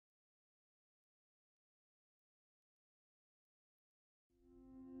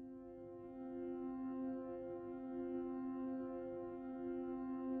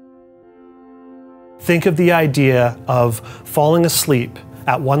Think of the idea of falling asleep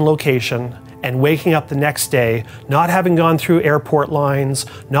at one location and waking up the next day, not having gone through airport lines,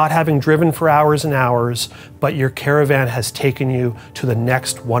 not having driven for hours and hours, but your caravan has taken you to the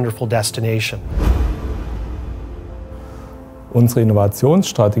next wonderful destination. Unsere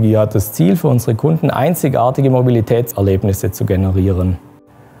Innovationsstrategie hat das Ziel, für unsere Kunden einzigartige Mobilitätserlebnisse zu generieren.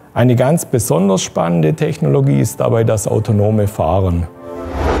 Eine ganz besonders spannende Technologie ist dabei das autonome Fahren.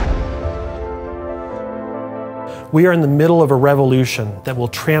 We are in the middle of a revolution that will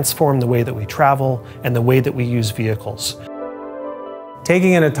transform the way that we travel and the way that we use vehicles.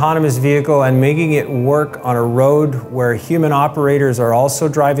 Taking an autonomous vehicle and making it work on a road where human operators are also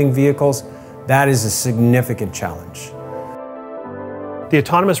driving vehicles, that is a significant challenge. The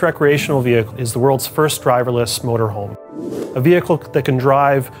autonomous recreational vehicle is the world's first driverless motorhome, a vehicle that can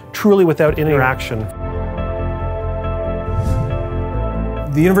drive truly without interaction.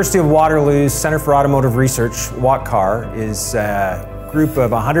 The University of Waterloo's Centre for Automotive Research, WATCAR, is a group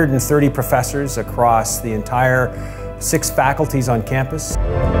of 130 professors across the entire 6 faculties on campus.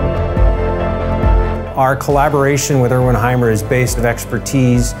 Our collaboration with Erwin Hymer is based on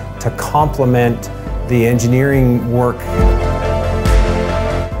expertise to complement the engineering work.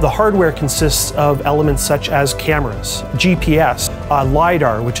 The hardware consists of elements such as cameras, GPS,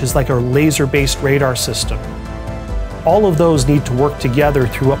 LiDAR, which is like a laser-based radar system. All of those need to work together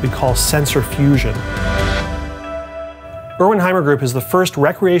through what we call sensor fusion. Erwin Hymer Group is the first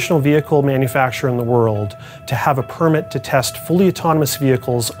recreational vehicle manufacturer in the world to have a permit to test fully autonomous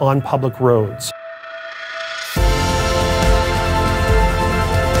vehicles on public roads.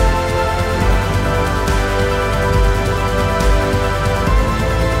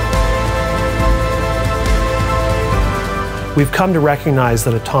 We've come to recognize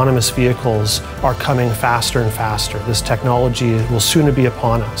that autonomous vehicles are coming faster and faster. This technology will soon be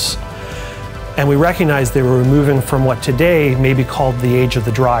upon us. And we recognize that we're moving from what today may be called the age of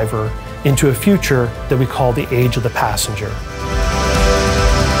the driver into a future that we call the age of the passenger.